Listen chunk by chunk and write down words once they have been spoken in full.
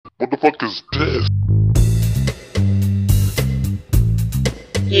What the fuck is this?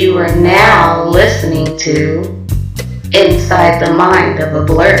 You are now listening to Inside the Mind of a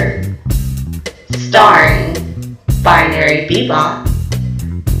Blerd, starring Binary Bebop,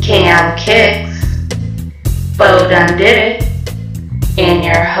 Cam Kicks, Bo Done Did It, and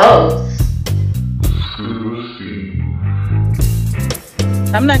your host.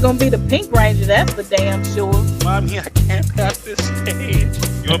 I'm not gonna be the Pink Ranger, that's for damn sure. Mommy, I can't pass this stage.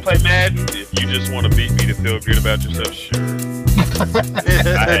 You wanna play Madden? If you just wanna beat me to feel good about yourself, sure.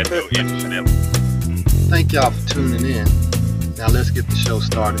 I had no interest in that. Thank y'all for tuning in. Now let's get the show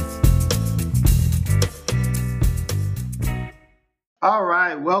started. All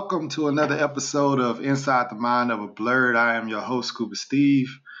right, welcome to another episode of Inside the Mind of a Blerd. I am your host, Scuba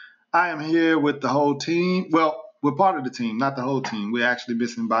Steve. I am here with the whole team. Well, we're part of the team, not the whole team. We're actually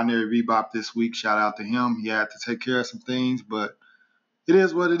missing Binary Bebop this week. Shout out to him. He had to take care of some things, but it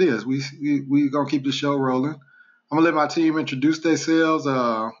is what it is. We're going to keep the show rolling. I'm going to let my team introduce themselves.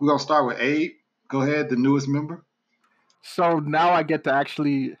 We're going to start with Abe. Go ahead, the newest member. So now I get to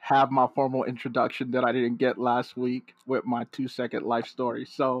actually have my formal introduction that I didn't get last week with my 2-second life story.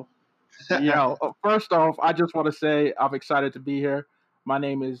 So, first off, I just want to say I'm excited to be here. My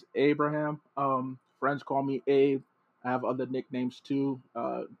name is Abraham. Friends call me Abe. I have other nicknames too.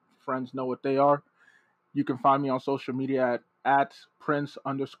 Friends know what they are. You can find me on social media at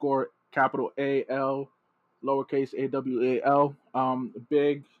Prince_AL, lowercase AWAL.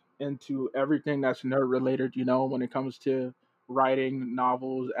 Big into everything that's nerd related, when it comes to writing,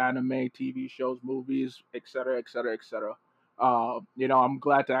 novels, anime, TV shows, movies, etc., etc., etc. I'm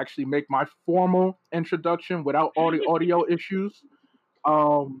glad to actually make my formal introduction without all the audio issues.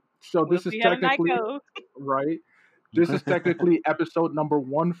 So this is technically right. This is technically episode number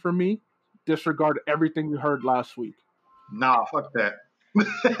 1 for me. Disregard everything you heard last week. Nah, fuck that.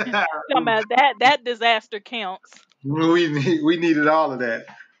 that disaster counts. We needed all of that.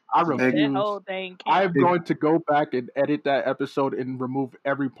 I refuse. That whole thing counts. I'm going to go back and edit that episode and remove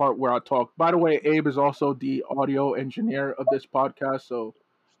every part where I talk. By the way, Abe is also the audio engineer of this podcast, so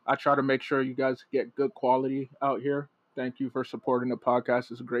I try to make sure you guys get good quality out here. Thank you for supporting the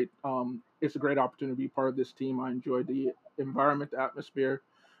podcast. It's a great opportunity to be part of this team. I enjoy the environment, the atmosphere.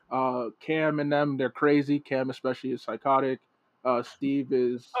 Cam and them, they're crazy. Cam especially is psychotic. Steve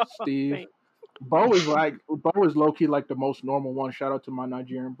is Steve. Bo is low key like the most normal one. Shout out to my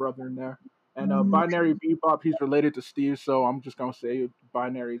Nigerian brother in there. And Binary Bebop, he's related to Steve, so I'm just gonna say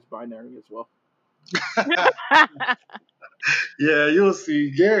binary is binary as well. Yeah, you'll see.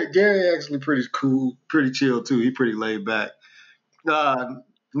 Gary actually pretty cool, pretty chill too. He pretty laid back.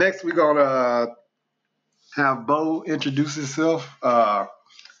 Next, we're gonna have Bo introduce himself.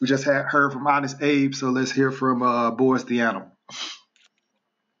 We just heard from Honest Abe, so let's hear from Boris the Animal.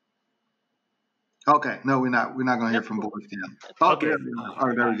 Okay, no, we're not gonna hear from Boris the Animal. Okay. All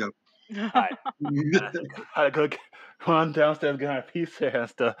right, there we go. Hi. I go run downstairs, get my pizza and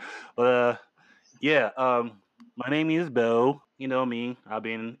stuff. But my name is Bo. You know me. I've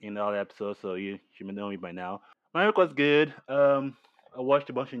been in all the episodes, so you should know me by now. My week was good. I watched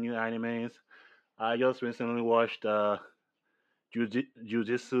a bunch of new animes. I just recently watched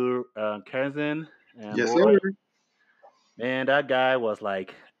Jujutsu Kaisen. And Yes, sir. Man, that guy was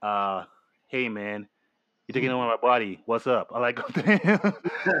like, hey man, you're taking over my body. What's up? I'm like,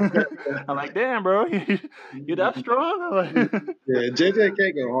 damn, bro, you that strong? Yeah,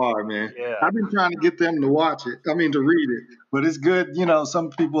 JJK go hard, man. Yeah. I've been trying to get them to watch it. I mean, to read it, but it's good. Some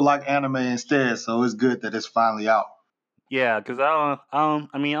people like anime instead, so it's good that it's finally out. Yeah, because I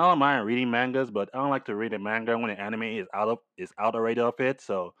don't mind reading mangas, but I don't like to read a manga when the anime is out already of it.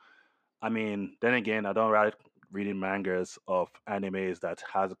 So, I mean, then again, I don't like reading mangas of animes that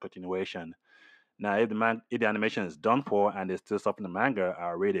has a continuation. Now, if the animation is done for and there's still stuff in the manga,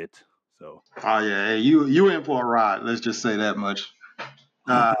 I'll read it. So. Oh yeah, hey, you in for a ride. Let's just say that much.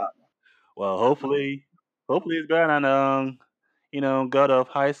 Well, hopefully it's better than God of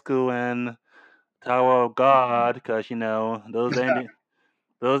High School and Tower of God, because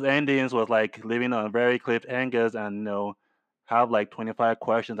those endings was like living on very cliffhangers and have like 25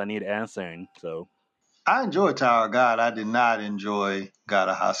 questions I need answering. So I enjoyed Tower of God. I did not enjoy God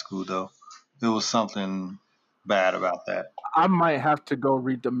of High School though. There was something bad about that. I might have to go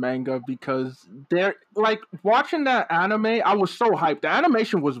read the manga because they're like watching that anime. I was so hyped. The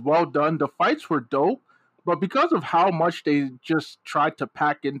animation was well done. The fights were dope, but because of how much they just tried to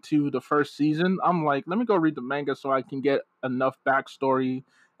pack into the first season, I'm like, let me go read the manga so I can get enough backstory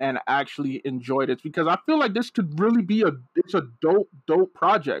and actually enjoy this, because I feel like this could really be it's a dope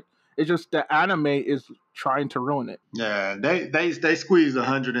project. It's just the anime is trying to ruin it. Yeah, they squeezed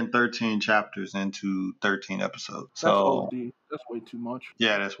 113 chapters into 13 episodes. That's So OD. That's way too much.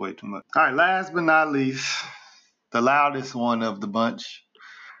 yeah, that's way too much. All right, last but not least, the loudest one of the bunch,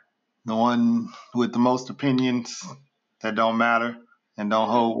 the one with the most opinions that don't matter and don't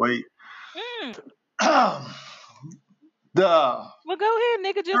hold weight. Mm. The Well, go ahead,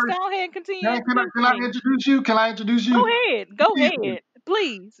 nigga. Just first, go ahead and continue can introducing I me. introduce you? Can I introduce Go you? ahead. Go ahead.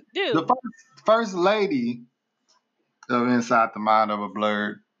 Please do. The first lady of Inside the Mind of a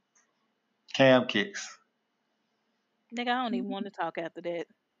Blurred, Cam Kicks. Nigga, I don't even want to talk after that.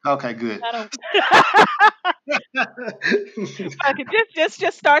 Okay, good. I don't. Fuck it.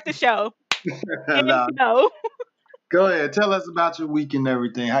 Just start the show. Nah, No. go ahead. Tell us about your week and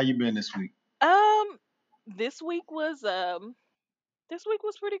everything. How you been this week? Um, this week was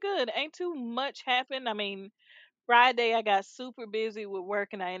pretty good. Ain't too much happened. I mean, Friday I got super busy with work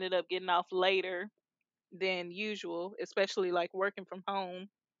and I ended up getting off later than usual, especially like working from home.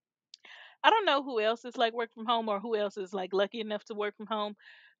 I don't know who else is like work from home or who else is like lucky enough to work from home,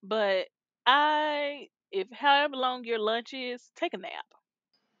 but if however long your lunch is, take a nap.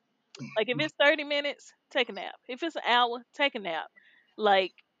 Like if it's 30 minutes, take a nap. If it's an hour, take a nap.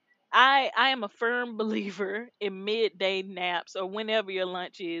 Like I am a firm believer in midday naps or whenever your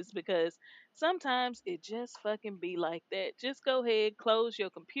lunch is because sometimes it just fucking be like that. Just go ahead, close your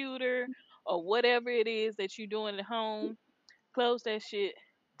computer or whatever it is that you're doing at home. Close that shit.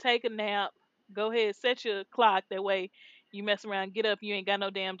 Take a nap. Go ahead, set your clock. That way you mess around, get up, you ain't got no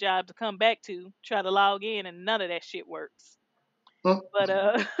damn job to come back to. Try to log in and none of that shit works. Mm.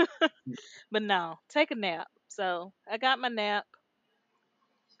 But but no, take a nap. So I got my nap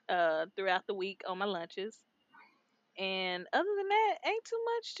throughout the week on my lunches. And other than that, ain't too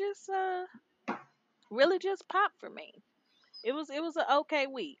much just really just pop for me. It was an okay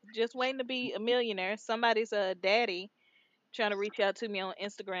week. Just waiting to be a millionaire. Somebody's daddy trying to reach out to me on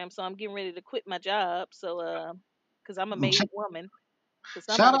Instagram, so I'm getting ready to quit my job. So cause I'm a Sh- made woman. So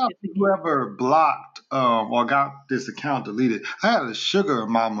Shout somebody out just to to get whoever blocked or got this account deleted. I had a sugar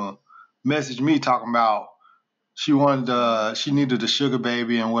mama message me talking about she needed a sugar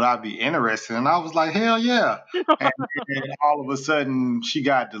baby and would I be interested? And I was like, hell yeah. And then all of a sudden she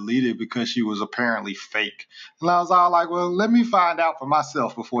got deleted because she was apparently fake. And I was all like, well, let me find out for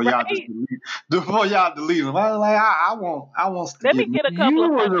myself before y'all just right. before y'all delete them. I was like, I want to Let get me me. get a couple You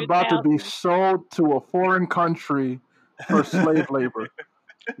of was hundred about to be thousand. sold to a foreign country for slave labor.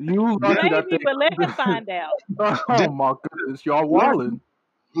 You lucky that Maybe, but let him find out. oh my goodness, y'all wildin'.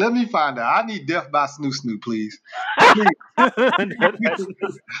 Let me find out. I need Death by Snoo Snoo, please. Please, I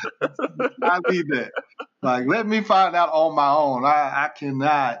need that. Like, let me find out on my own. I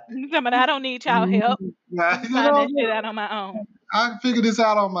cannot. Somebody, I don't need y'all help. Yeah, I'm you find know, that shit out on my own. I can figure this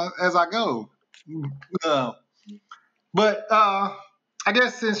out on my as I go. Uh, but I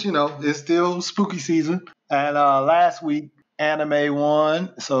guess since it's still spooky season, and last week anime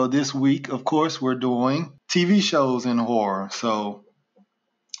won, so this week, of course, we're doing TV shows in horror. So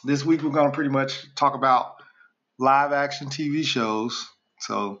this week we're gonna pretty much talk about live action TV shows.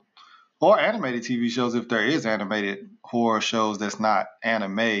 So or animated TV shows if there is animated horror shows that's not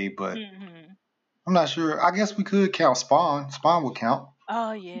anime, but Hmm. I'm not sure. I guess we could count Spawn. Spawn would count.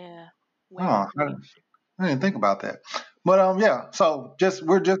 Oh yeah, Oh, Wednesday. I didn't think about that. But yeah. So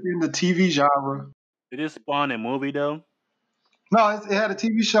we're just in the TV genre. Did it spawn a movie though? No, it had a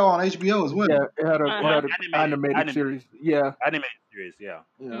TV show on HBO as well. Yeah, it had Uh Well, huh. an animated, animated animated, series. Yeah, animated series. Yeah.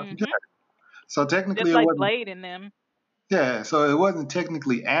 yeah. Hmm. Okay. So technically Just it like wasn't. Blade in them. Yeah. So it wasn't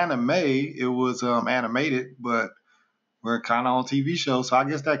technically anime. It was animated, but we're kind of on TV show, so I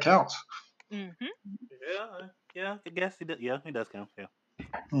guess that counts. Hmm. Yeah. Yeah. I guess it. Yeah, it does count. Yeah.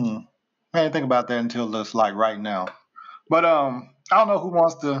 Hmm. I didn't think about that until just like right now. But I don't know who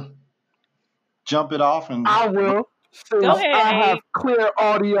wants to jump it off and I will, Go since ahead, I have Abe. clear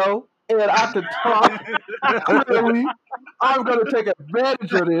audio and I can talk clearly. I'm gonna take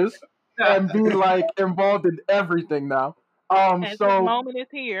advantage of this and be like involved in everything now. As his So moment is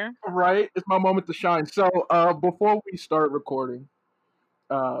here. right, it's my moment to shine. So before we start recording,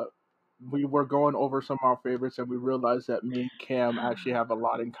 uh, we were going over some of our favorites, and we realized that me and Cam actually have a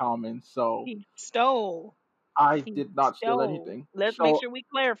lot in common. So He stole. I He did not steal stole. anything. Let's make So sure we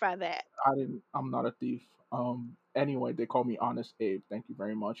clarify that. I didn't. I'm not a thief. Anyway, they call me Honest Abe. Thank you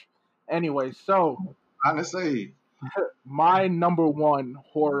very much. Anyway, so honestly. my number one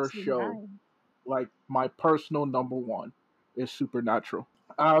horror Honestly, show, like my personal number one, is Supernatural.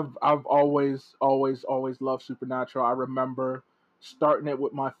 I've always loved Supernatural. I remember starting it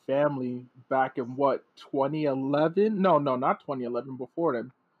with my family back in what 2011? No, not 2011. Before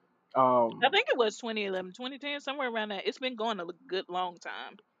then, I Um, think it was 2011, 2010, somewhere around that. It's been going a good long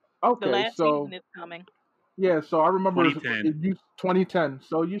time. The okay, last season so is coming. yeah, so I remember 2010. it used 2010.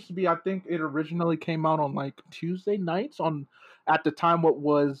 So it used to be, I think it originally came out on like Tuesday nights on at the time what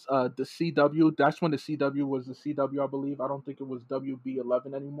was the CW. That's when the CW was the CW, I believe. I don't think it was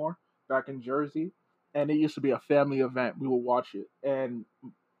WB11 anymore back in Jersey. And it used to be a family event. We would watch it. And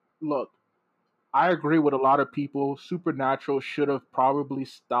look, I agree with a lot of people. Supernatural should have probably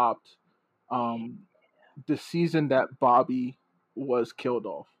stopped Yeah. um the season that Bobby was killed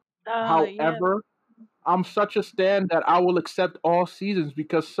off. Yeah. However, I'm such a stan that I will accept all seasons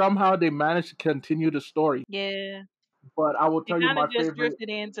because somehow they managed to continue the story. Yeah. But I will It tell you kind of my just favorite. drifted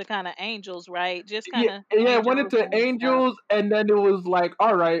into kind of angels, right? Just kind Yeah, of yeah, it went angels into and stuff. angels, and then it was like,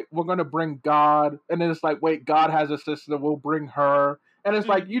 all right, we're gonna bring God, and then it's like, wait, God has a sister, we'll bring her, and it's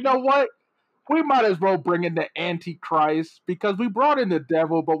like, you Hmm. know what? We might as well bring in the Antichrist because we brought in the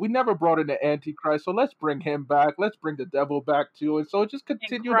devil, but we never brought in the Antichrist. So let's bring him back. Let's bring the devil back too. And so it just And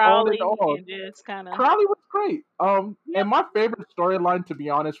continued on and Crowley on. and just kind of. Crowley was great. Yep. And my favorite storyline, to be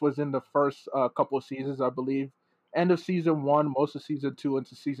honest, was in the first couple of seasons, I believe. End of season one, most of season two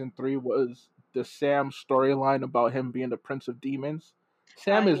into season three was the Sam storyline about him being the Prince of Demons.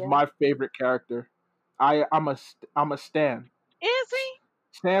 Sam is Yeah. my favorite character. I'm a stan. Is he?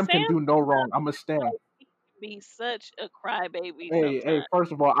 Sam Sam can do no wrong. I'm a stan. he can be such a crybaby Hey, sometimes.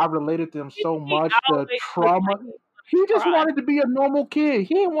 first of all, I related to him so He much. The always looks like trauma. he wants He to just cry. wanted to be a normal kid.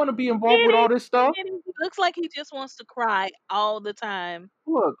 He didn't want to be involved Did with he? all this stuff. Did he? He looks like he just wants to cry all the time.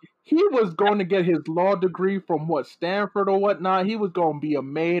 Look, he was going to get his law degree from what Stanford or whatnot. He was going to be a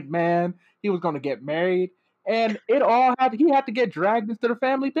made man. He was going to get married, and it all had he had to get dragged into the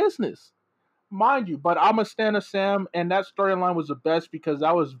family business, mind you. But I'm a stan of Sam, and that storyline was the best because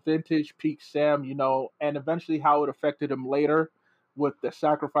that was vintage peak Sam, and eventually how it affected him later with the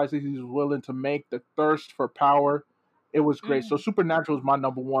sacrifices he was willing to make, the thirst for power. It was great. So Mm. Supernatural is my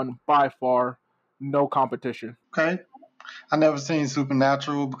number one by far, no competition. Okay. I never seen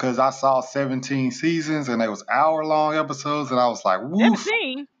Supernatural because I saw 17 seasons and they was hour-long episodes, and I was like, woof.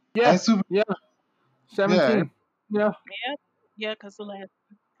 17. Yeah, Ain't super. yeah. Yeah, 17. Yeah. Yeah, yeah, because the last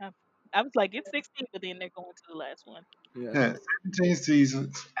I was like, it's 16, but then they're going to the last one. Yeah. yeah. 17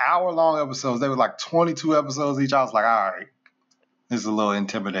 seasons, hour-long episodes. They were like 22 episodes each. I was like, all right, this is a little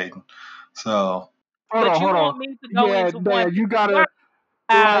intimidating. So Hold But on, you hold on. want me to go Yeah, into One yeah, Piece? you gotta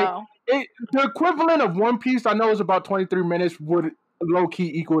like Wow. the equivalent of One Piece. I know is about 23 minutes. Would low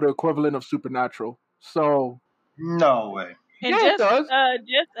key equal the equivalent of Supernatural. So no way. And yeah, it does.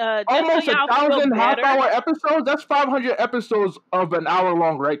 just so Almost a y'all feel thousand half better. hour episodes. That's 500 episodes of an hour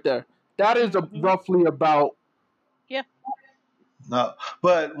long, right there. That is Hmm. roughly about. Yeah. No,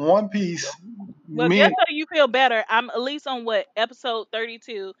 but One Piece, Well, me just and so you feel better, I'm at least on what episode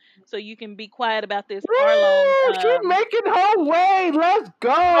 32, so you can be quiet about this hour long. Woo! She making her way. Let's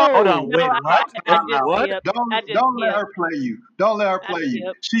Oh Hold on, go. no, wait, what? I just What? skipped. I don't just don't let skipped. her play you. Don't let her I play you.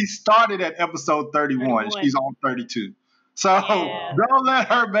 skipped. She started at episode 31. 31. She's on 32. So Yeah. don't let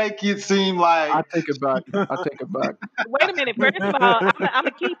her make it seem like I take it back. I take it back. Wait a minute. First of all, I'm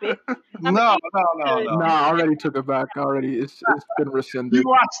gonna keep it. I'm gonna no, keep no, it no, because no. Nah, I already took it back. Already, it's been You rescinded.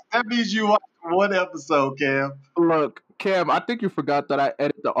 watch that means you watched one episode, Cam. Look, Cam, I think you forgot that I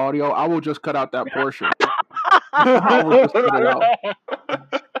edit the audio. I will just cut out that portion. I will just cut it out.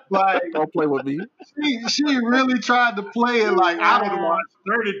 Like Don't play with me. she really tried to play it like I done Wow. watched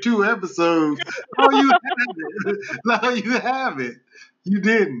 32 episodes. No, you haven't. No, you haven't. You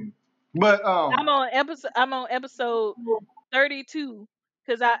didn't. But I'm on episode 32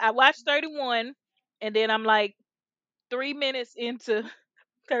 because I watched 31 and then I'm like 3 minutes into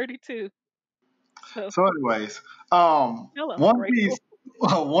 32. So so anyways, hello, One grateful. Piece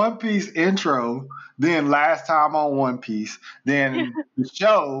One Piece intro, then last time on One Piece, then the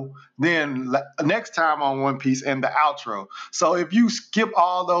show, then next time on One Piece, and the outro. So if you skip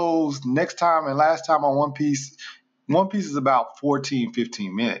all those next time and last time on One Piece is about 14,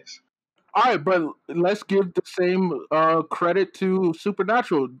 15 minutes. All right, but let's give the same credit to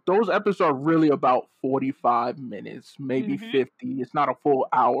Supernatural. Those episodes are really about 45 minutes, maybe Hmm. 50. It's not a full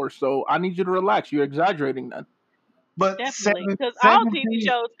hour, so I need you to relax. You're exaggerating that. But Definitely, because all TV 17,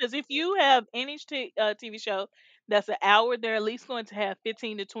 shows. Because if you have any TV show that's an hour, they're at least going to have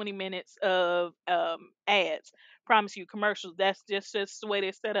 15 to 20 minutes of ads. Promise you, commercials. That's just the way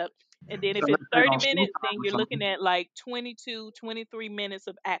they're set up. And then so if it's let's say 30 on minutes, Showtime then or you're looking something. at like 22, 23 minutes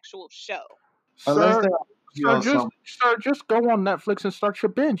of actual show. Let's say Sir, on sir, HBO or just something. sir, just go on Netflix and start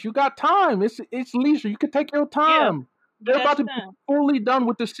your binge. You got time. It's leisure. You can take your Yeah, time. you They're got about your to be time. fully done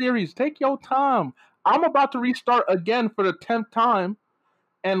with the series. Take your time. I'm about to restart again for the 10th time.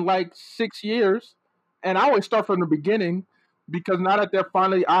 in like 6 years, and I always start from the beginning because now that they're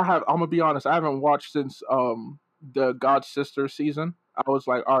finally, I'm gonna be honest, I haven't watched since the God Sister season. I was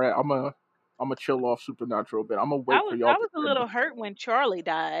like, all right, I'm gonna chill off Supernatural a bit. I'm gonna I wait for was y'all I to was a finish. little hurt when Charlie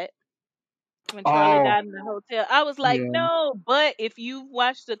died. When Charlie Oh died in the hotel, I was like, yeah, no. But if you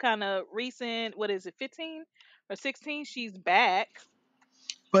watch the kind of recent, what is it, 15 or 16, she's back.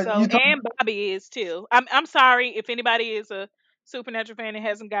 But So you talk, and Bobby is too. I'm sorry if anybody is a Supernatural fan and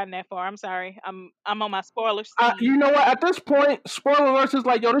hasn't gotten that far. I'm sorry. I'm on my spoiler you speed. know what? At this point, spoiler alerts is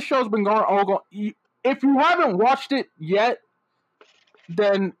like, yo, this show's been going all going. If you haven't watched it yet,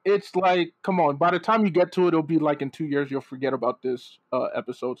 then it's like, come on. By the time you get to it, it'll be like in 2 years. You'll forget about this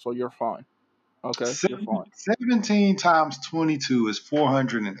episode, so you're fine. Okay, you're fine. 17 times 22 is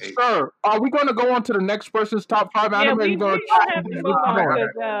 408. Sir, are we going to go on to the next person's top five Yeah, anime? Or we you going to we try? gonna have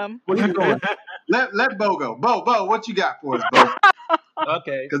to What move you on doing? because What you doing? Let Bo go. Bo, what you got for us, Bo?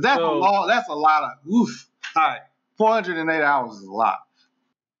 Okay, Because so that's a lot of oof. All right, 408 hours is a lot.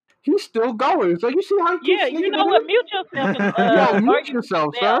 He's still going. So you see how he yeah, keeps you sneaking know it what? in? Mute yourself and Yo, mute argue with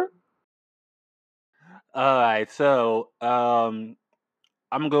yourself, yourself. sir. All right, so I'm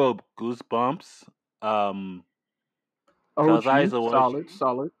gonna go with Goosebumps. Um, cause I used OG, to watch, solid,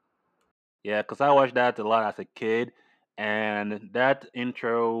 solid. yeah, cause I watched that a lot as a kid, and that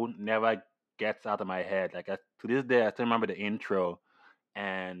intro never gets out of my head. Like to this day, I still remember the intro,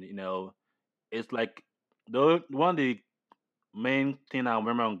 and it's like one of the main thing I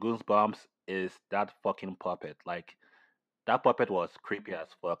remember on Goosebumps is that fucking puppet. Like that puppet was creepy as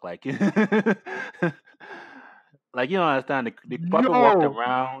fuck. Like, like you don't understand. The puppet walked Yo,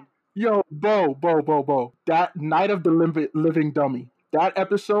 around. yo, Bo. That Night of the Living Dummy. That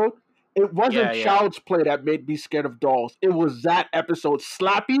episode. It wasn't Yeah, yeah, Child's Play that made me scared of dolls. It was that episode.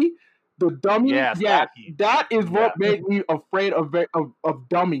 Slappy, the dummy. yeah, Yeah, Slappy. that is Yeah, what made me afraid of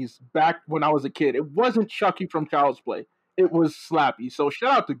dummies back when I was a kid. It wasn't Chucky from Child's Play. It was Slappy. So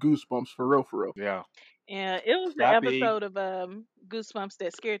shout out to Goosebumps for real, for real. yeah, Yeah, it was the Slappy. episode of Goosebumps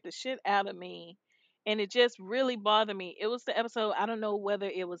that scared the shit out of me. And it just really bothered me. It was the episode, I don't know whether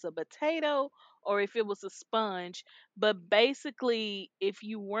it was a potato or if it was a sponge, but basically if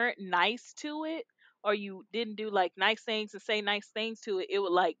you weren't nice to it or you didn't do like nice things and say nice things to it, it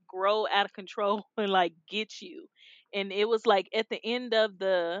would like grow out of control and like get you. And it was like at the end of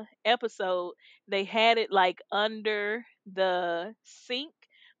the episode, they had it like under the sink,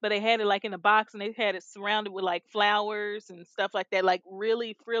 but they had it like in a box and they had it surrounded with like flowers and stuff like that, like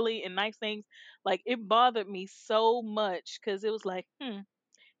really frilly and nice things. Like it bothered me so much because it was like,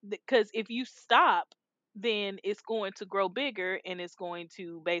 because if you stop, then it's going to grow bigger and it's going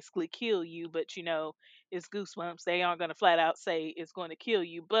to basically kill you. But it's Goosebumps. They aren't going to flat out say it's going to kill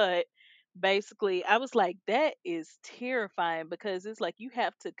you. But basically, I was like, that is terrifying because it's like you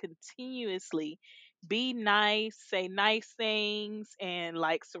have to continuously be nice, say nice things, and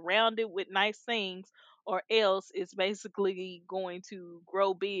like surround it with nice things. Or else it's basically going to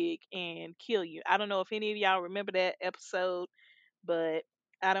grow big and kill you. I don't know if any of y'all remember that episode, but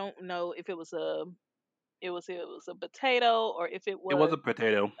I don't know if it was a potato or if it It was was a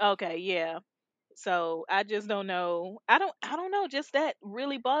potato. okay, yeah. So I just don't know. I don't know. Just that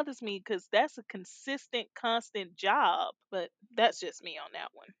really bothers me because that's a consistent, constant job. But that's just me on that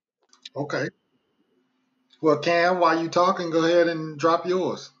one. Okay. Well, Cam, while you talking, go ahead and drop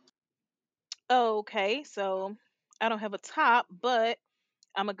yours. Okay, so I don't have a top, but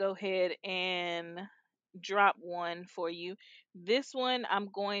I'm gonna go ahead and drop one for you. This one I'm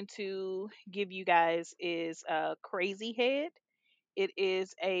going to give you guys is Crazy Head. It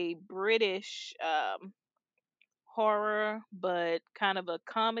is a British horror, but kind of a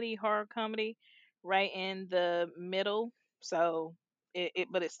comedy, horror comedy, right in the middle. So,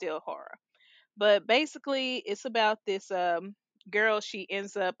 but it's still horror. But basically, it's about this girl. She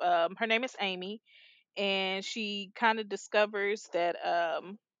ends up, her name is Amy, and she kind of discovers that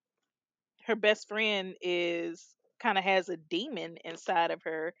her best friend is kind of has a demon inside of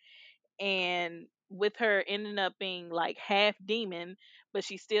her, and with her ending up being like half demon, but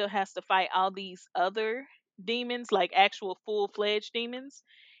she still has to fight all these other demons, like actual full-fledged demons.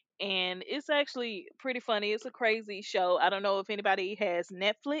 And it's actually pretty funny. It's a crazy show. I don't know if anybody has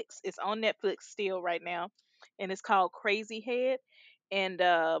Netflix. It's on Netflix still right now, and it's called Crazy Head. And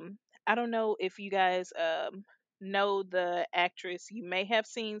I don't know if you guys know the actress. You may have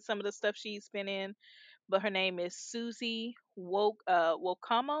seen some of the stuff she's been in, but her name is Susie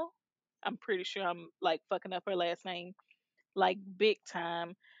Wokamo. I'm pretty sure I'm like fucking up her last name like big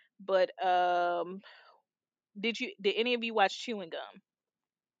time. But did any of you watch Chewing Gum?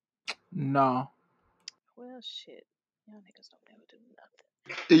 No. Well, shit. Y'all niggas don't never do nothing.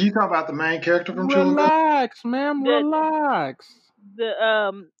 Are you talking about the main character from True Blood? Relax, ma'am. The Relax.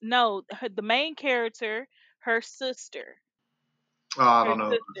 no, the main character, her sister. Oh, I Her don't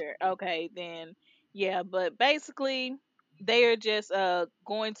know. sister. Okay, then yeah, but basically they are just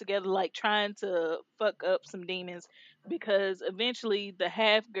going together like trying to fuck up some demons because eventually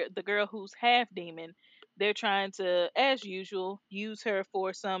the girl who's half demon, they're trying to, as usual, use her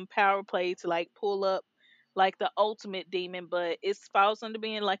for some power play to like pull up like the ultimate demon, but it falls under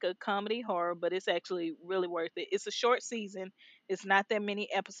being like a comedy horror, but it's actually really worth it. It's a short season. It's not that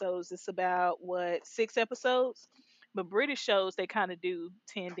many episodes. It's about what, 6 episodes? But British shows, they kind of do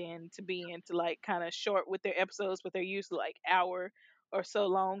tend in to be into like kind of short with their episodes, but they're usually like hour or so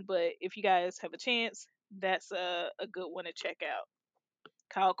long. But if you guys have a chance, that's a good one to check out.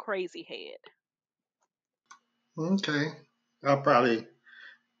 Called Crazy Head. Okay. I'll probably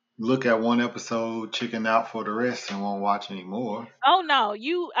look at one episode, chicken out for the rest, and won't watch any more. Oh no,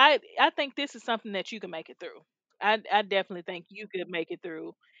 I think this is something that you can make it through. I definitely think you could make it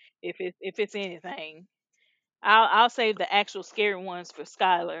through if it's anything. I'll save the actual scary ones for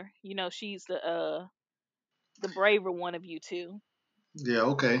Skylar. You know, she's the braver one of you two. Yeah,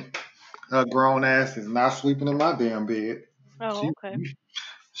 okay. Her grown ass is not sleeping in my damn bed. Oh, She okay.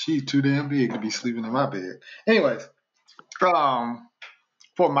 she's too damn big to be sleeping in my bed. Anyways, um,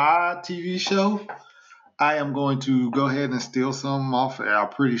 for my TV show, I am going to go ahead and steal some off. I'm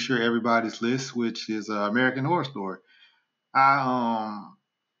pretty sure everybody's list, which is American Horror Story. I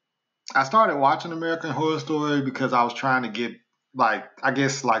I started watching American Horror Story because I was trying to get like I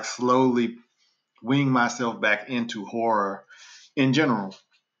guess like slowly wing myself back into horror in general.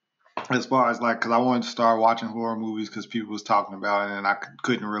 As far as like, because I wanted to start watching horror movies because people was talking about it and I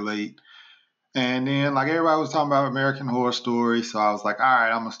couldn't relate. And then like everybody was talking about American Horror Story, so I was like, all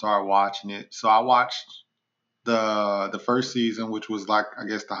right, I'm gonna start watching it. So I watched the first season, which was like I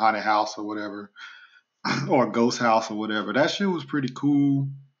guess the haunted house or whatever, or ghost house or whatever. That shit was pretty cool.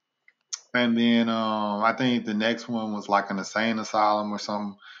 And then I think the next one was like an insane asylum or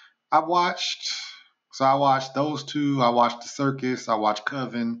something. I watched I watched those two. I watched The Circus. I watched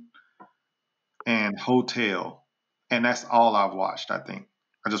Coven and Hotel, and that's all I've watched. I think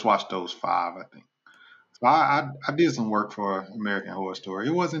I just watched those five. I think so. I did some work for American Horror Story.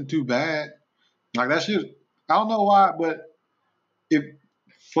 It wasn't too bad. Like that shit. I don't know why, but if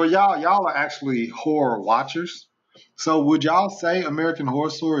for y'all are actually horror watchers. So would y'all say American Horror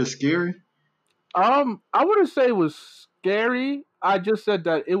Story is scary? I wouldn't say it was scary. I just said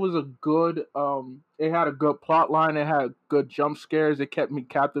that it was a good. It had a good plot line. It had good jump scares. It kept me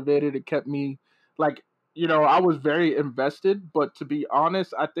captivated. It kept me like I was very invested. But to be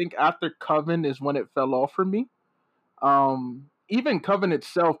honest, I think after Coven is when it fell off for me. Even Coven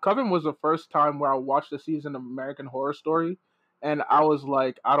itself, Coven was the first time where I watched a season of American Horror Story, and I was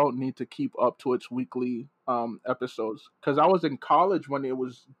like, I don't need to keep up to its weekly episodes because I was in college when it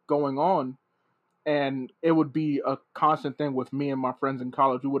was going on, and it would be a constant thing with me and my friends in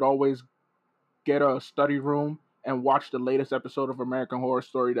college. We would always get a study room and watch the latest episode of American Horror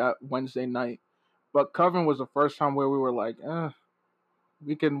Story that Wednesday night. But Coven was the first time where we were like,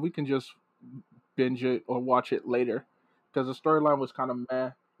 we can just binge it or watch it later because the storyline was kind of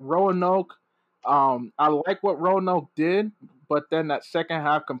meh. Roanoke, I like what Roanoke did, but then that second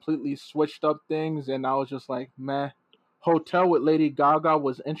half completely switched up things, and I was just like, meh. Hotel with Lady Gaga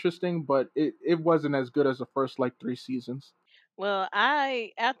was interesting, but it wasn't as good as the first like 3 seasons. Well,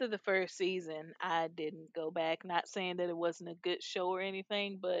 I after the first season, I didn't go back. Not saying that it wasn't a good show or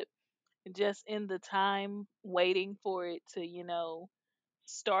anything, but just in the time waiting for it to,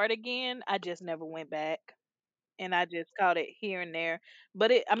 start again, I just never went back. And I just caught it here and there.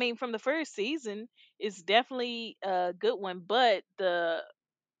 But I mean, from the first season, it's definitely a good one. But the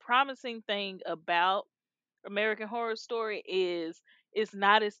promising thing about American Horror Story is it's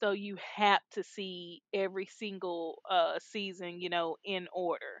not as though you have to see every single season, in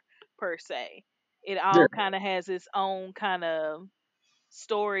order per se. It Yeah. all kind of has its own kind of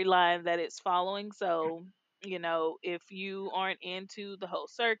storyline that it's following. So, if you aren't into the whole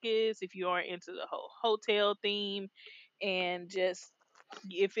circus, if you aren't into the whole hotel theme, and just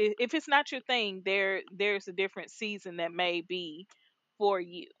if it's not your thing, there's a different season that may be for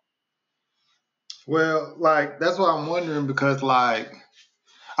you. Well, like that's what I'm wondering because like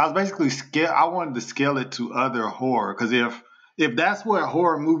I was basically scared. I wanted to scale it to other horror because if that's what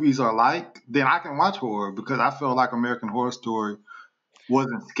horror movies are like, then I can watch horror because I feel like American Horror Story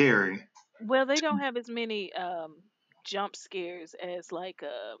wasn't scary. Well, they don't have as many jump scares as like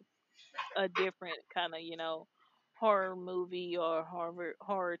a different kind of, horror movie or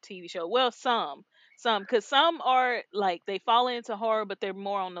horror TV show. Well, Some, because some are like they fall into horror, but they're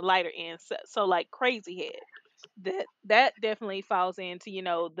more on the lighter end. So like Crazy Head, that definitely falls into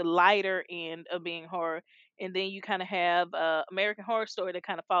the lighter end of being horror. And then you kind of have American Horror Story that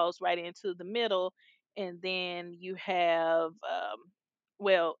kind of falls right into the middle. And then you have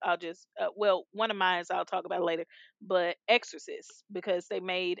well, I'll just well, one of mine I'll talk about later, but Exorcist, because they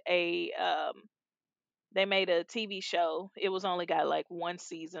made a TV show. It was only got like one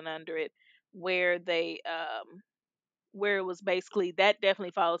season under it, where where it was basically, that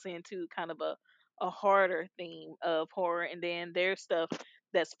definitely falls into kind of a harder theme of horror. And then there's stuff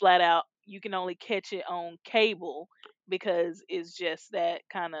that's flat out you can only catch it on cable, because it's just that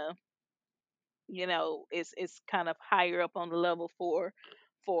kind of, it's kind of higher up on the level for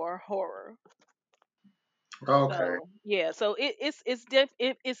horror. Okay. So yeah, so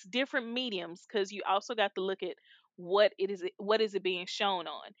it's different mediums, because you also got to look at what is it being shown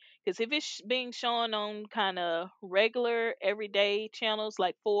on. Because if it's being shown on kind of regular everyday channels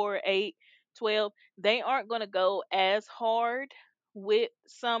like 4, 8, 12, they aren't going to go as hard with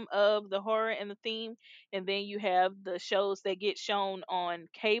some of the horror and the theme. And then you have the shows that get shown on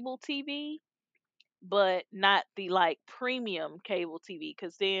cable TV, but not the like premium cable TV.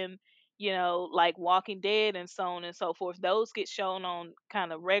 Because then, like Walking Dead and so on and so forth, those get shown on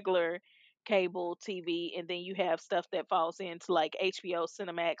kind of regular cable TV. And then you have stuff that falls into like HBO,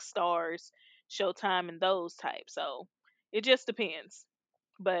 Cinemax, Stars, Showtime, and those types. So it just depends.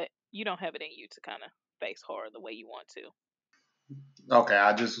 But you don't have it in you to kind of face horror the way you want Okay,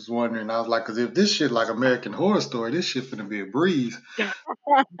 I just was wondering. I was like, because if this shit like American Horror Story, this shit finna be a breeze. to.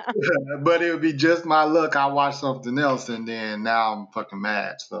 But it would be just my luck. I watched something else and then now I'm fucking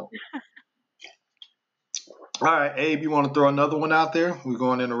mad. So, all right, Abe, you want to throw another one out there? We're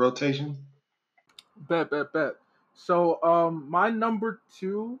going in a rotation. Bet. So, my number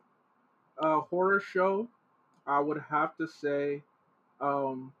two horror show, I would have to say,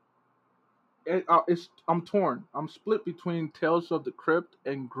 um, it's I'm torn. I'm split between Tales of the Crypt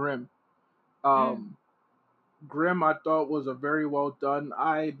and Grimm. Mm, Um, Grimm, I thought was a very well done.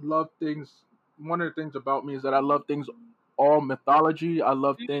 I love things. One of the things about me is that I love things all mythology. I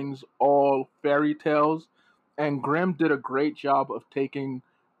love mm, things all fairy tales, and Grimm did a great job of taking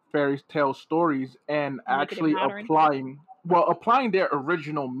fairy tale stories and making it actually modern. applying their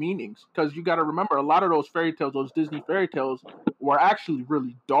original meanings. Because you got to remember, a lot of those fairy tales, those Disney fairy tales, were actually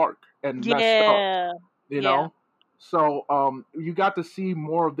really dark and messed up. Yeah. You Yeah. know, so you got to see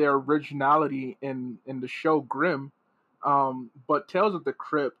more of their originality in the show Grimm. But Tales of the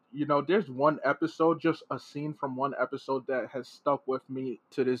Crypt, there's one episode, just a scene from one episode that has stuck with me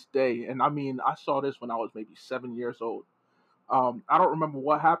to this day. And I mean, I saw this when I was maybe 7 years old. I don't remember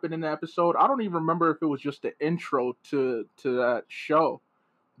what happened in the episode. I don't even remember if it was just the intro to that show.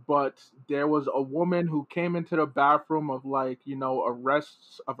 But there was a woman who came into the bathroom of, like, a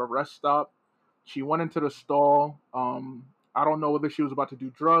rest stop. She went into the stall. I don't know whether she was about to do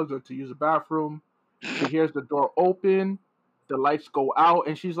drugs or to use the bathroom. She hears the door open, the lights go out,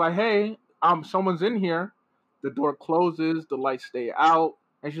 and she's like, "Hey, someone's in here." The door closes, the lights stay out,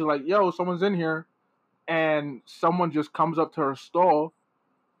 and she's like, "Yo, someone's in here." And someone just comes up to her stall,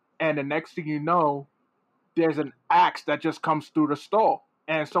 and the next thing you know, there's an axe that just comes through the stall,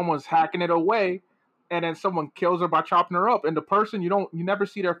 and someone's hacking it away, and then someone kills her by chopping her up. And the person, you never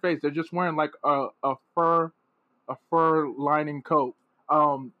see their face. They're just wearing like a fur lining coat.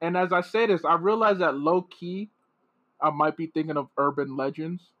 And as I say this, I realize that low key I might be thinking of Urban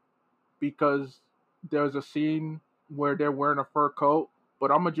Legends, because there's a scene where they're wearing a fur coat.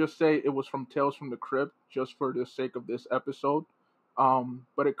 But I'm gonna just say it was from Tales from the Crypt, just for the sake of this episode.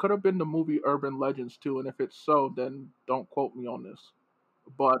 But it could have been the movie Urban Legends too, and if it's so, then don't quote me on this.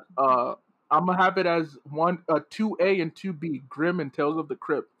 But I'm gonna have it as 2A and 2B, Grimm and Tales of the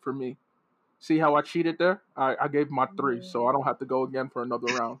Crypt for me. See how I cheated there? I gave my three, so I Mm, don't have to go again for another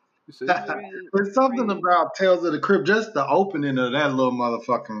round. You see? rude. There's something Rude. about Tales of the Crypt, just the opening of that little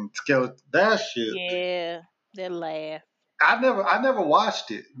motherfucking skeleton. That shit. Yeah. That laugh. I never watched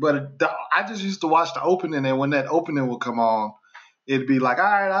it, but I just used to watch the opening, and when that opening would come on, it'd be like, all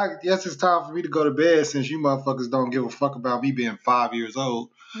right, I guess it's time for me to go to bed since you motherfuckers don't give a fuck about me being 5 years old.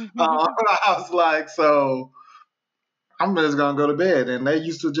 I was like, so I'm just gonna go to bed, and they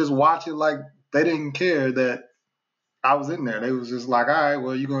used to just watch it like they didn't care that I was in there. They was just like, all right,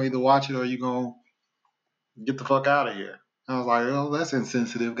 well, you're gonna either watch it or you're gonna get the fuck out of here. I was like, oh, that's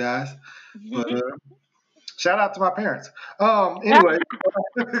insensitive, guys. But shout out to my parents. Anyway,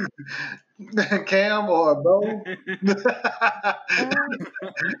 Cam or Bo? Well,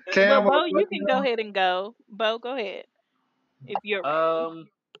 Cam or Bo, Bo? you can go ahead and go. Bo, go ahead if you're ready. um,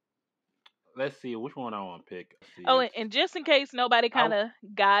 let's see which one I want to pick. Let's Oh, see. and just in case nobody I kind of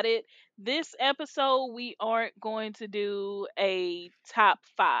got it, this episode we aren't going to do a top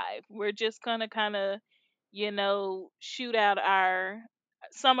five. We're just gonna kind of, shoot out our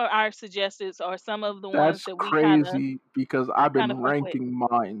some of our suggestions or some of the ones That's that we kind of crazy because I've kind been of fuck with. ranking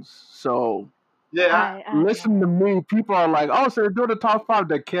mines. So Yeah, I listen to know. me. People are like, "Oh, so they're doing the top five."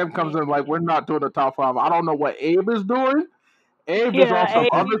 Then Cam comes in like, "We're Man. not doing the top five." I don't know what Abe is doing. Abe is on Yeah, some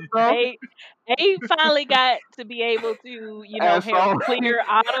other stuff, Abe finally got to be able to, and have so clear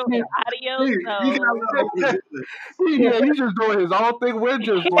audio. he got a So little overzealous. yeah, he's just doing his own thing. We're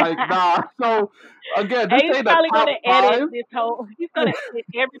just like, nah. So again, this Abe's ain't a probably top gonna edit five. this whole. He's gonna edit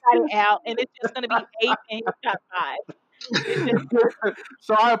everybody out, and it's just gonna be Abe and his top five. It's just,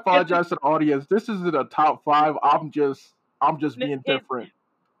 So I it's apologize to the audience. This isn't a top five. I'm just being it, different.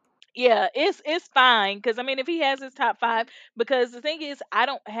 yeah, it's fine because I mean, if he has his top five, because the thing is, I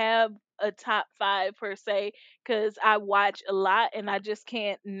don't have a top five per se because I watch a lot and I just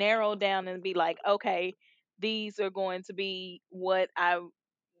can't narrow down and be like, okay, these are going to be what I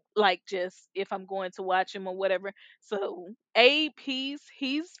like just if I'm going to watch him or whatever. So Abe, he's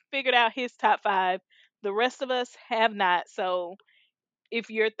figured out his top five. The rest of us have not. So if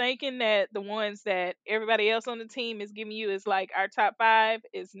you're thinking that the ones that everybody else on the team is giving you is like our top five,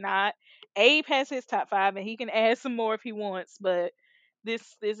 is not. Abe has his top five and he can add some more if he wants, but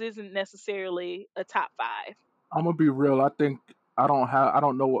this isn't necessarily a top five. I'm gonna be real. I think I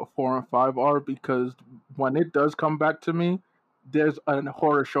don't know what 4 and 5 are because when it does come back to me, there's a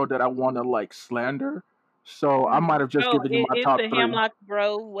horror show that I want to like slander. So I might have just Oh, given you my it's top the three. Hemlock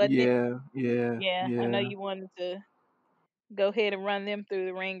Grove, wasn't it? Yeah, yeah, Yeah, I know yeah. you wanted to go ahead and run them through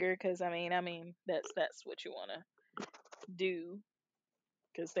the ringer because I mean that's what you want to do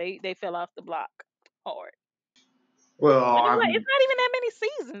because they fell off the block hard. Well, You know I what? It's mean, not even that many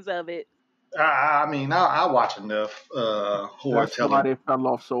seasons of it. I watch enough horror That's why television. they fell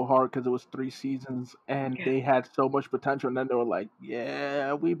off so hard because it was 3 seasons and they had so much potential. And then they were like,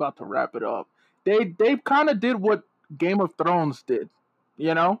 "Yeah, we about to wrap it up." They kind of did what Game of Thrones did,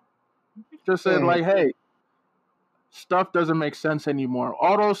 you know, just said Mm. like, "Hey, stuff doesn't make sense anymore.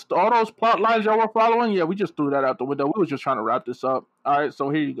 All those plot lines y'all were following, yeah, we just threw that out the window. We was just trying to wrap this up. All right, so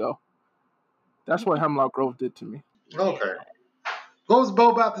here you go." That's what Hemlock Grove did to me. Yeah. Okay. What was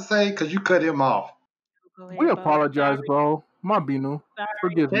Bo about to say? Because you cut him off. Go We ahead, Bo. apologize, Sorry, bro. My Binu. sorry.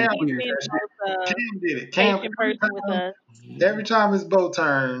 Forgive me, Cam He's did please. been that the shit. most Cam did it. Cam, patient person with us, every time it's Bo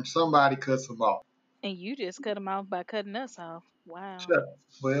turn, somebody cuts him off. and you just cut him off by cutting us off. Wow. Shut up.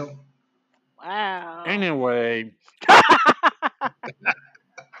 Well, Wow. anyway,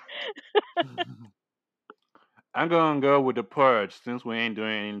 I'm gonna go with the Purge since we ain't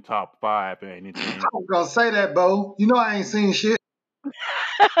doing any top five or I anything. was gonna say that, Bo. You know I ain't seen shit.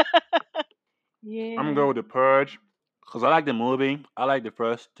 I'm gonna Yeah. go with the Purge because I like the movie. I like the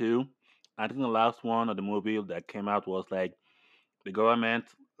first two. I think the last one of the movie that came out was like the government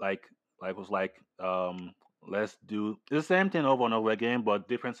like was like let's do the same thing over and over again but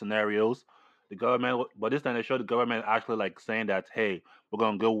different scenarios. The government, but this time they showed the government actually like saying that hey, we're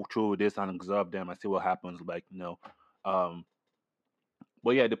gonna go through this and observe them and see what happens. Like um.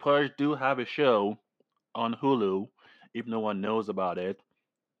 But yeah, the Purge do have a show on Hulu. If no one knows about it,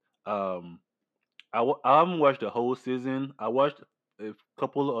 um, I haven't watched the whole season. I watched a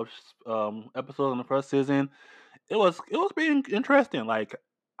couple of episodes on the first season. It was pretty interesting. Like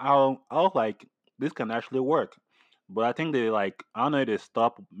I was like, this can actually work. But I think they like I don't know if they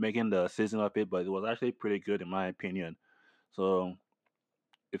stopped making the season of it, but it was actually pretty good in my opinion. So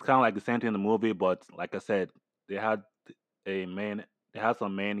it's kind of like the same thing in the movie, but like I said, they had a main they had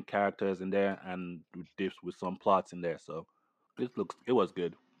some main characters in there and dips with some plots in there. So it was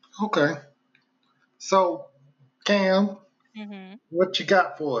good. Okay. So, Cam, Mhm. what you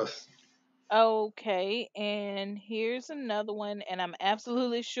got for us? Okay, and here's another one, and I'm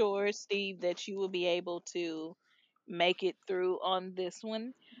absolutely sure, Steve, that you will be able to make it through on this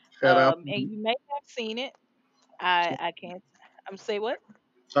one. Shout out to And me. you may have seen it. I can't. I'm say what?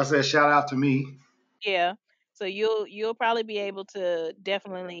 I said shout out to me. Yeah. So you'll probably be able to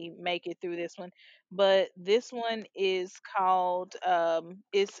definitely make it through this one. But this one is called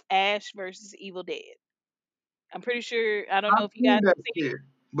it's Ash versus Evil Dead. I'm pretty sure I don't know I've if you seen guys that have seen shit,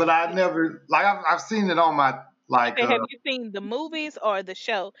 but I it. never like I've seen it on my like Okay, have you seen the movies or the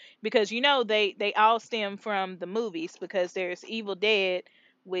show? Because they all stem from the movies because there's Evil Dead,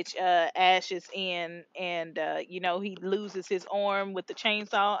 which Ash is in, and he loses his arm with the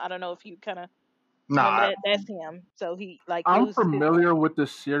chainsaw. I don't know if you kind of remember nah. that. That's him. So he like I'm loses his arm. familiar with the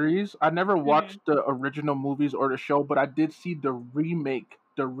series. I never Hmm. watched the original movies or the show, but I did see the remake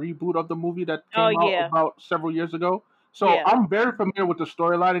the reboot of the movie that Oh came out yeah, about several years ago. So yeah. I'm very familiar with the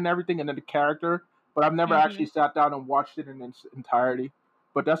storyline and everything, and then the character, but I've never actually Mhm. sat down and watched it in its entirety.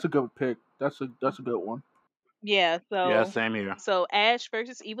 But that's a good pick. That's a good one. Yeah, Yeah, so same here. Ash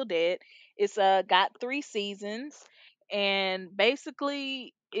versus Evil Dead. It's got 3 seasons, and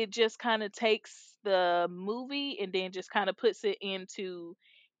basically it just kind of takes the movie and then just kind of puts it into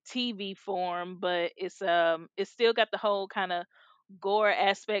TV form, but it's still got the whole kind of gore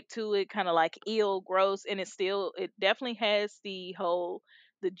aspect to it, kind of like ill, gross, and it definitely has the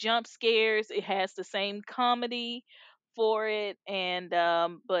jump scares. It has the same comedy for it, and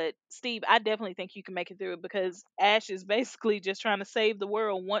but Steve, I definitely think you can make it through it because Ash is basically just trying to save the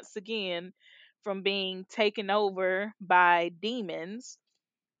world once again from being taken over by demons,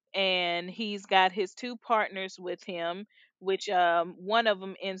 and he's got his 2 partners with him, which one of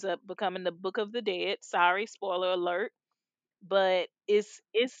them ends up becoming the Book of the Dead. Sorry, spoiler alert, but it's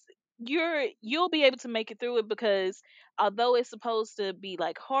you'll be able to make it through it because although it's supposed to be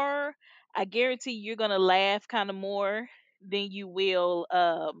like horror, I guarantee you're gonna laugh kind of more than you will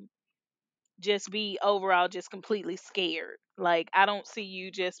just be overall just completely scared. Like I don't see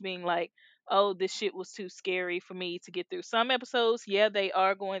you just being like, oh, this shit was too scary for me to get through. Some episodes, yeah, they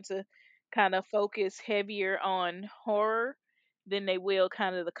are going to kind of focus heavier on horror than they will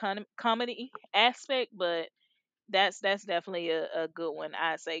kind of the comedy aspect, but that's definitely a good one.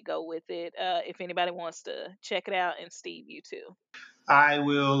 I say go with it. If anybody wants to check it out, and Steve, you too. I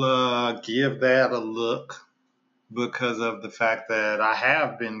will give that a look because of the fact that I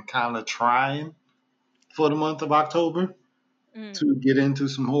have been kind of trying for the month of October Mm. to get into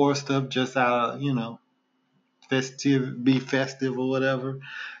some horror stuff just out of, be festive or whatever.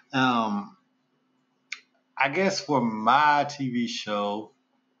 Um, I guess for my TV show,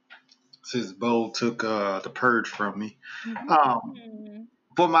 since Bo took the purge from me, um,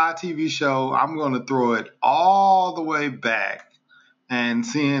 for my TV show, I'm going to throw it all the way back. And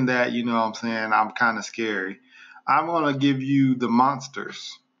seeing that, you know what I'm saying, I'm kind of scary. I'm going to give you the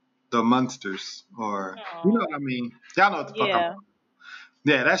monsters. The monsters. Or, you know Oh, what I mean? Y'all know what the fuck I'm. yeah.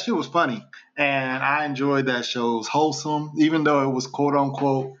 Yeah, that shit was funny. And I enjoyed that show. It was wholesome, even though it was quote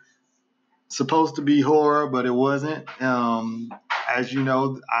unquote supposed to be horror, but it wasn't. As you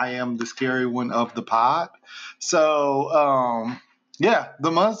know, I am the scary one of the pod. So, yeah,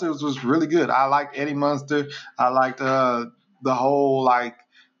 the Munsters was really good. I liked Eddie Munster. I liked the whole like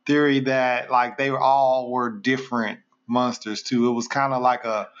theory that like they all were different monsters too. It was kind of like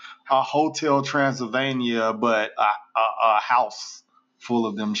a Hotel Transylvania, but a house full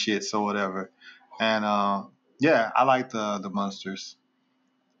of them shits or whatever. And yeah, I like the monsters.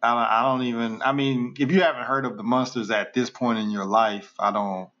 I don't even. I mean, if you haven't heard of the monsters at this point in your life, I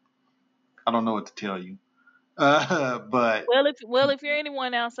don't know what to tell you. But Well, if you're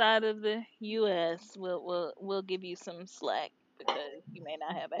anyone outside of the U.S., we'll give you some slack because you may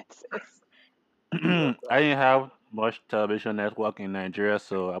not have access to I those didn't shows. have much television network in Nigeria,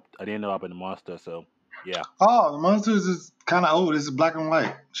 so I didn't know about the monster. So yeah, oh, the monsters is kind of old. It's black and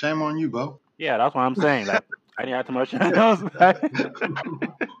white. Shame on you, Bo. yeah, that's what I'm saying. Like I didn't have too much else. Like,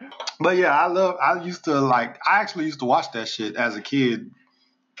 But yeah, I used to like. I actually used to watch that shit as a kid,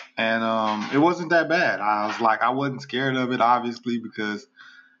 and it wasn't that bad. I was like, I wasn't scared of it, obviously, because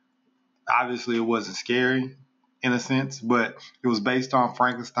obviously it wasn't scary in a sense, but it was based on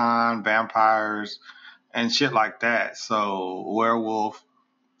Frankenstein, vampires, and shit like that. So werewolf,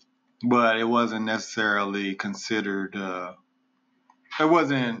 but it wasn't necessarily considered. It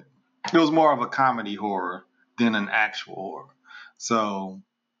wasn't. It was more of a comedy horror than an actual horror. So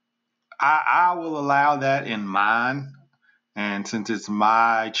I will allow that in mine, and since it's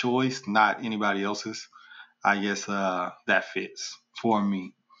my choice, not anybody else's, I guess that fits for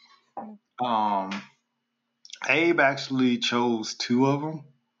me. Mm. Um, Abe actually chose 2 of them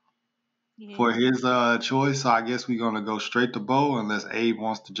for Yeah. his choice, so I guess we're gonna go straight to Bo unless Abe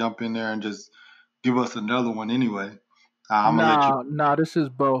wants to jump in there and just give us another one anyway. I'm gonna let you. Nah, this is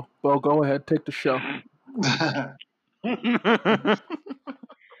Bo. Bo, go ahead, take the show.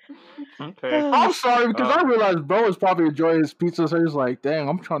 okay. I'm sorry because I Um. realized Bo is probably enjoying his pizza, so he's like, "Dang,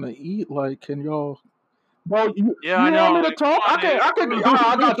 I'm trying to eat. Like, can y'all?" Well, Yeah, you I want me know. to talk? Come I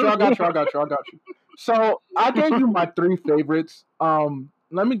got you. I got you. I got you. I got you. So I gave you my 3 favorites.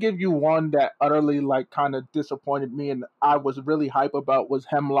 Let me give you one that utterly like kind of disappointed me, and I was really hype about was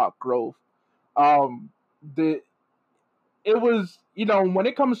Hemlock Grove. Um, the it was when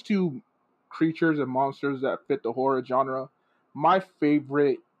it comes to creatures and monsters that fit the horror genre, my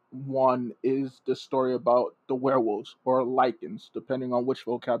favorite one is the story about the werewolves or lycans, depending on which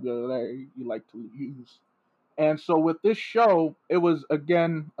vocabulary you like to use. And so with this show, it was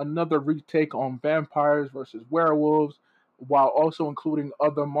again another retake on vampires versus werewolves, while also including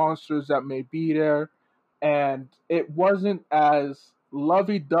other monsters that may be there. And it wasn't as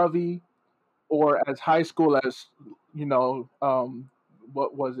lovey-dovey or as high school as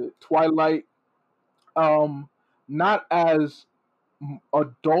what was it, Twilight. Um, Not as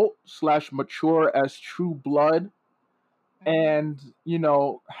adult slash mature as True Blood, Mhm. and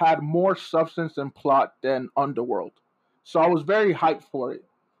had more substance and plot than Underworld. So I was very hyped for it,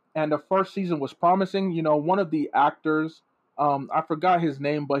 and the first season was promising. One of the actors, I forgot his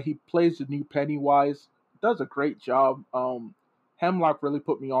name, but he plays the new Pennywise. Does a great job. Hemlock really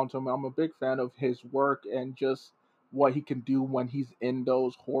put me onto him. I'm a big fan of his work and just what he can do when he's in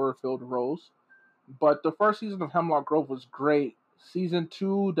those horror filled roles. But the first season of Hemlock Grove was great. Season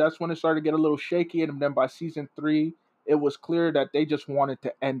two, that's when it started to get a little shaky, and then by season three, it was clear that they just wanted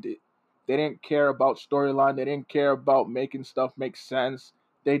to end it. They didn't care about storyline. They didn't care about making stuff make sense.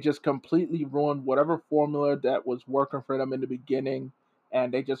 They just completely ruined whatever formula that was working for them in the beginning,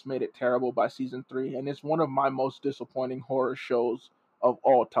 and they just made it terrible by season three. And it's one of my most disappointing horror shows of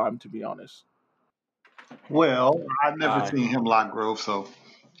all time, to be honest. Well, I've never I seen Hemlock Grove, so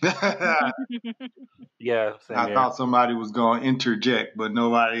I yeah, same here. thought somebody was going to interject, but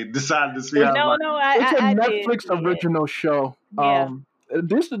nobody decided to see It's No, Hemlock. no, it's a I did Netflix see it. original show. Yeah.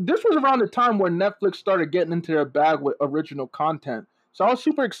 This was around the time where Netflix started getting into their bag with original content. So I was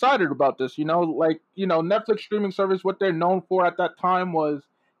super excited about this. Netflix streaming service. What they're known for at that time was,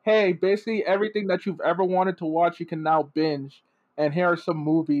 hey, basically everything that you've ever wanted to watch, you can now binge. And here are some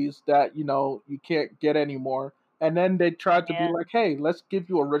movies that you can't get anymore. And then they tried to be Yeah. like, hey, let's give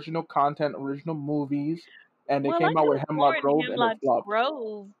you original content, original movies. And they Well, I came out could with have Hemlock sworn Grove, and it Hemlock flopped.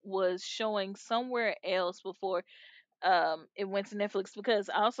 Grove was showing somewhere else before it went to Netflix, because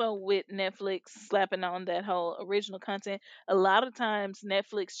also with Netflix slapping on that whole original content, a lot of times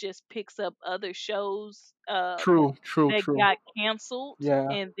Netflix just picks up other shows True, true, that true. got canceled, Yeah.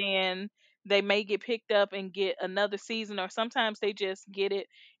 and then they may get picked up and get another season, or sometimes they just get it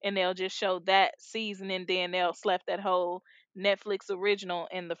and they'll just show that season and then they'll slap that whole Netflix original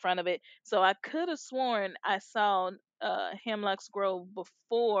in the front of it. So I could have sworn I saw Hemlock's Grove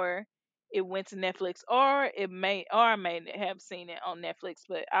before it went to Netflix, or I may have seen it on Netflix,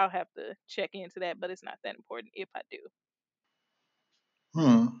 but I'll have to check into that. But it's not that important if I do.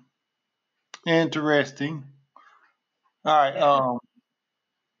 Hmm. Interesting. All right, Yeah.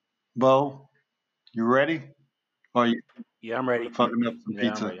 Bo, you ready? Or you Yeah, I'm ready. fucking up some Yeah, I'm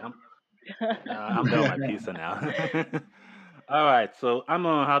pizza? ready. I'm done with my pizza now. All right, so I'm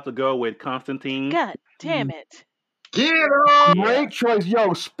gonna have to go with Constantine. God damn it. Get him! Yeah. Great choice,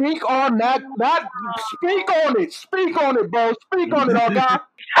 yo. Speak on that. Speak on it. Speak on it, bro. Speak on it, all guy.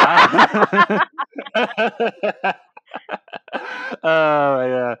 Ah. Oh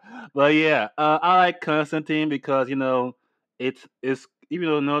yeah, but yeah, I like Constantine because it's even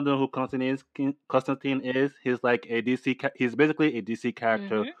though no one know who Constantine is, he's like a DC. He's basically a DC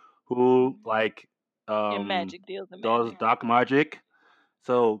character Mhm. who like And um magic deals in does magic. dark magic.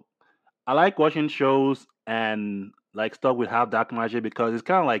 So I like watching shows and like stuff with have dark magic because it's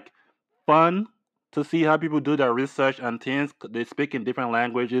kind of like fun to see how people do their research and things. They speak in different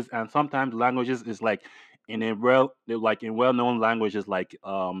languages, and sometimes languages is like in a they're like in well-known languages like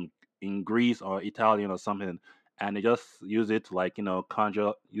in Greece or Italian or something, and they just use it to like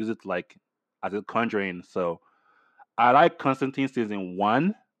conjure, use it like as a conjuring. So I like Constantine season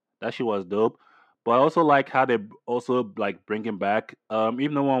one. That shit was dope. But I also like how they also like bring him back.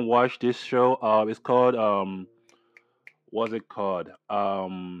 If no one watched this show, it's called what's it called?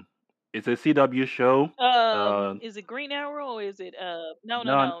 It's a CW show. Is it Green Arrow, or is it no, no,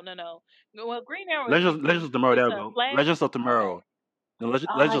 No, no, no, no. Well, Green Arrow is Legends DC. of Tomorrow. It's There we go. Flash. Legends of Okay. Tomorrow. No, Ah,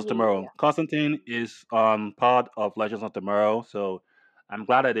 Legends of yeah, yeah, Tomorrow. yeah. Constantine is part of Legends of Tomorrow, so I'm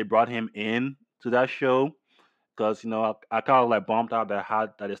glad that they brought him in to that show because I kind of like bumped out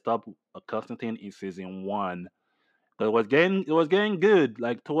that they stopped Constantine in season one. But it was getting good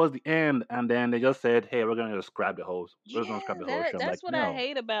like towards the end, and then they just said, "Hey, we're gonna scrap Yeah, the whole show." I'm like, that's what I no.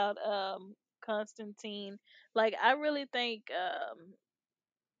 hate about Constantine. Like I really think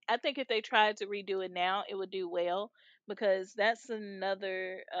I think if they tried to redo it now, it would do well, because that's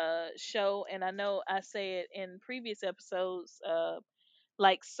another show, and I know I say it in previous episodes.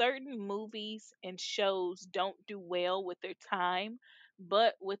 Like certain movies and shows don't do well with their time,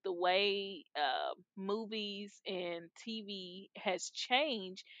 but with the way movies and TV has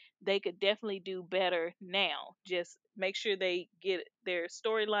changed, they could definitely do better now. Just make sure they get their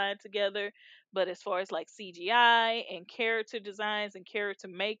storyline together, But as far as like CGI and character designs and character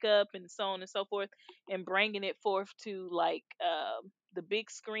makeup and so on and so forth, and bringing it forth to like the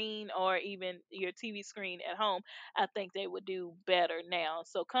big screen or even your TV screen at home, I think they would do better now.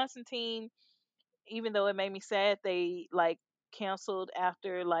 So Constantine, even though it made me sad they like canceled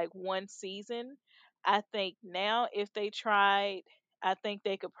after like one season, I think now if they tried, I think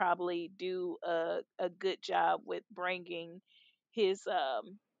they could probably do a good job with bringing his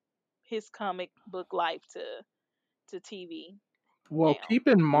his comic book life to TV Well, now. keep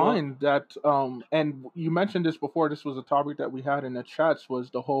in Well, mind that, and you mentioned this before. This was a topic that we had in the chats.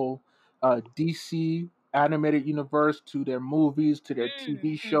 Was the whole DC animated universe to their movies, to their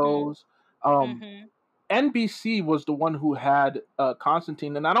TV Mhm. shows. Um, Mhm. NBC was the one who had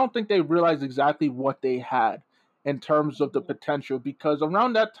Constantine, and I don't think they realized exactly what they had in terms of the Mhm. potential because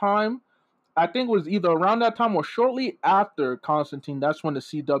around that time, I think it was either around that time or shortly after Constantine. That's when the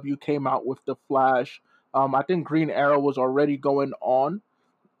CW came out with the Flash. I think Green Arrow was already going on,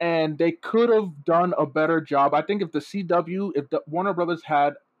 and they could have done a better job. I think if the CW, if the Warner Brothers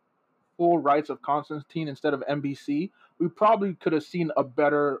had full rights of Constantine instead of NBC, we probably could have seen a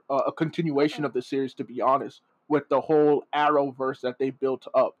better a continuation Uh-uh. of the series. To be honest, with the whole Arrowverse that they built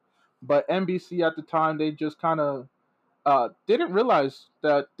up, but NBC at the time they just kind of didn't realize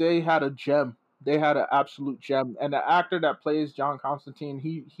that they had a gem. They had an absolute gem, and the actor that plays John Constantine,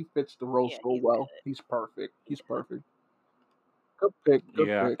 he fits the role Yeah, so he's well. good. He's perfect. He He's does. perfect. Good pick. Good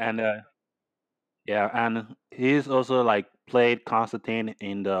yeah, pick. and he's also like played Constantine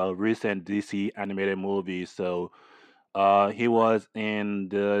in the recent DC animated movies. So he was in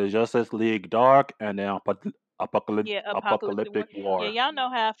the Justice League Dark and then Yeah, Apocalyptic War. Apocalyptic Yeah, War. y'all know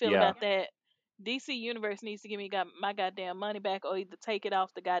how I feel Yeah. about that. DC Universe needs to give me my goddamn money back or either take it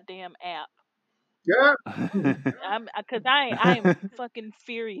off the goddamn app. Yeah. Cause I am fucking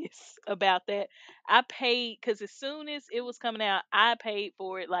furious about that. I paid because as soon as it was coming out, I paid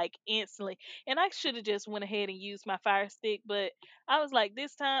for it like instantly, and I should have just went ahead and used my Fire Stick. But I was like,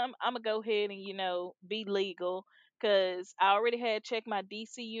 this time I'm gonna go ahead and be legal because I already had checked my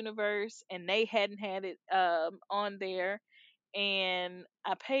DC universe and they hadn't had it on there, and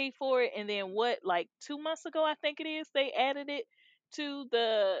I paid for it. And then what, like 2 months ago, I think it is, they added it to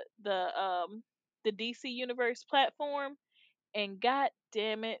the DC Universe platform. And god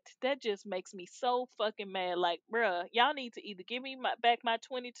damn it, that just makes me so fucking mad. Like, bruh, y'all need to either give me my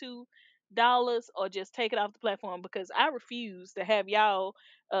 $22 or just take it off the platform because I refuse to have y'all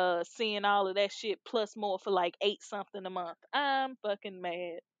seeing all of that shit plus more for like eight something a month. I'm fucking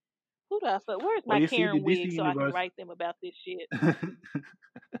mad. Who the fuck? Where's Well, my you see, the Karen DC wig so I can universe. write them about this shit?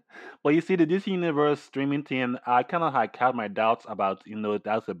 Well, you see, the DC universe streaming thing. I kind of like had my doubts about.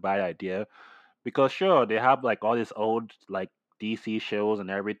 That's a bad idea because sure they have like all these old like DC shows and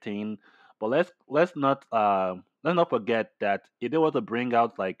everything, but let's not forget that if they were to bring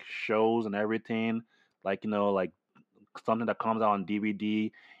out like shows and everything, like like something that comes out on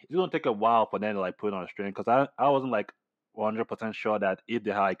DVD, it's gonna take a while for them to like put it on stream. Because I wasn't like 100% sure that if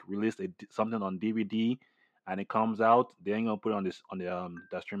they like release something on DVD and it comes out, they ain't gonna put it on this on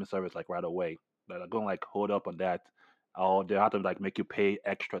the streaming service like right away. They're gonna like hold up on that, or they have to like make you pay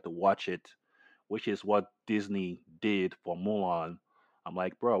extra to watch it, which is what Disney did for Mulan. I'm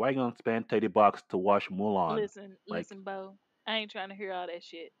like, bro, why you gonna spend $30 to watch Mulan? Listen, Like, listen, Bo. I ain't trying to hear all that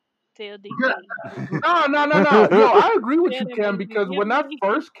shit. Tell DC. No, no, no, no. Yo, I agree with Tell you, them Cam, niggas to because give when that me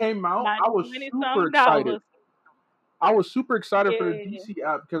first came out, my I was 20 super some excited. dollars. I was super excited for the Yeah. DC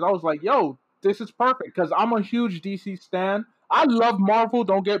app because I was like, yo, this is perfect because I'm a huge DC stan. I love Marvel,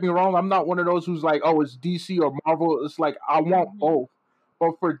 don't get me wrong. I'm not one of those who's like, oh, it's DC or Marvel. It's like, I want Hmm. both.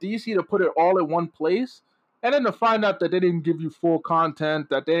 But for DC to put it all in one place and then to find out that they didn't give you full content,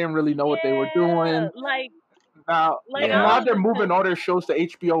 that they didn't really know what they were Yeah. doing. Now, All now yeah. of they're the moving cause all their shows to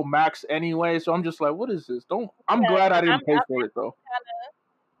HBO Max anyway. So I'm just like, what is this? Don't. I'm yeah, glad I I'm didn't pay for it though.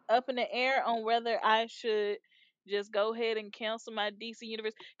 up in the air on whether I should just go ahead and cancel my DC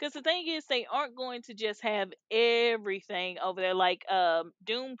universe. Because the thing is, they aren't going to just have everything over there. Like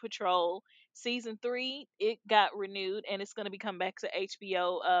Doom Patrol season 3, it got renewed and it's going to be come back to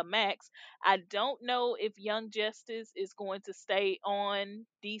HBO Max. I don't know if Young Justice is going to stay on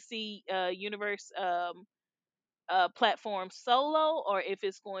DC Universe platform solo or if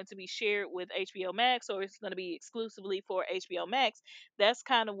it's going to be shared with HBO Max or it's going to be exclusively for HBO Max. That's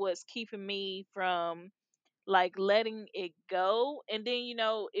kind of what's keeping me from like letting it go. And then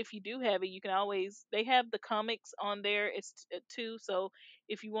if you do have it, you can always, they have the comics on there. It's too, so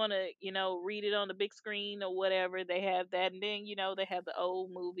if you want to read it on the big screen or whatever, they have that. And then they have the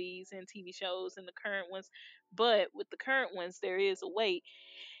old movies and TV shows and the current ones. But with the current ones there is a wait.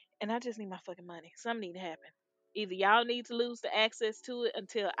 and I just need my fucking money. Something need to happen. Either y'all need to lose the access to it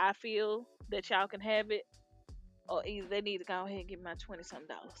until I feel that y'all can have it, or either they need to go ahead and give me my 20 something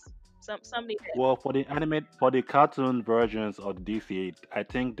dollars. Some need to happen. Well, for the cartoon versions of the DC, I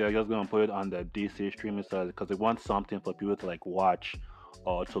think they're just gonna put it on the DC streaming service because they want something for people to like watch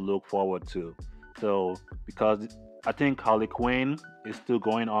or to look forward to. So because I think Harley Quinn is still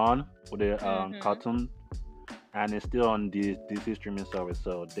going on with the Mhm. cartoon, and it's still on the DC streaming service,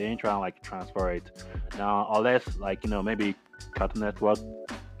 so they ain't trying to like transfer it now, unless like maybe Cartoon Network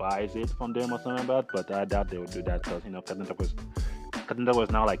buys it from them or something like that. But I doubt they would do that because Cartoon Network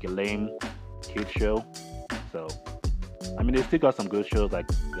is now like a lame kid show. So I mean, they still got some good shows like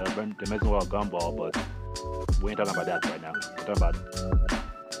the Amazing World of Gumball, but we ain't talking about that right now. We're talking about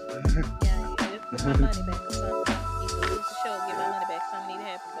Yeah, give my money back or something. Either lose the show, or give my money back. Something need to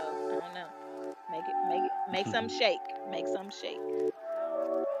happen, though. I don't know. Make something shake. Make something shake.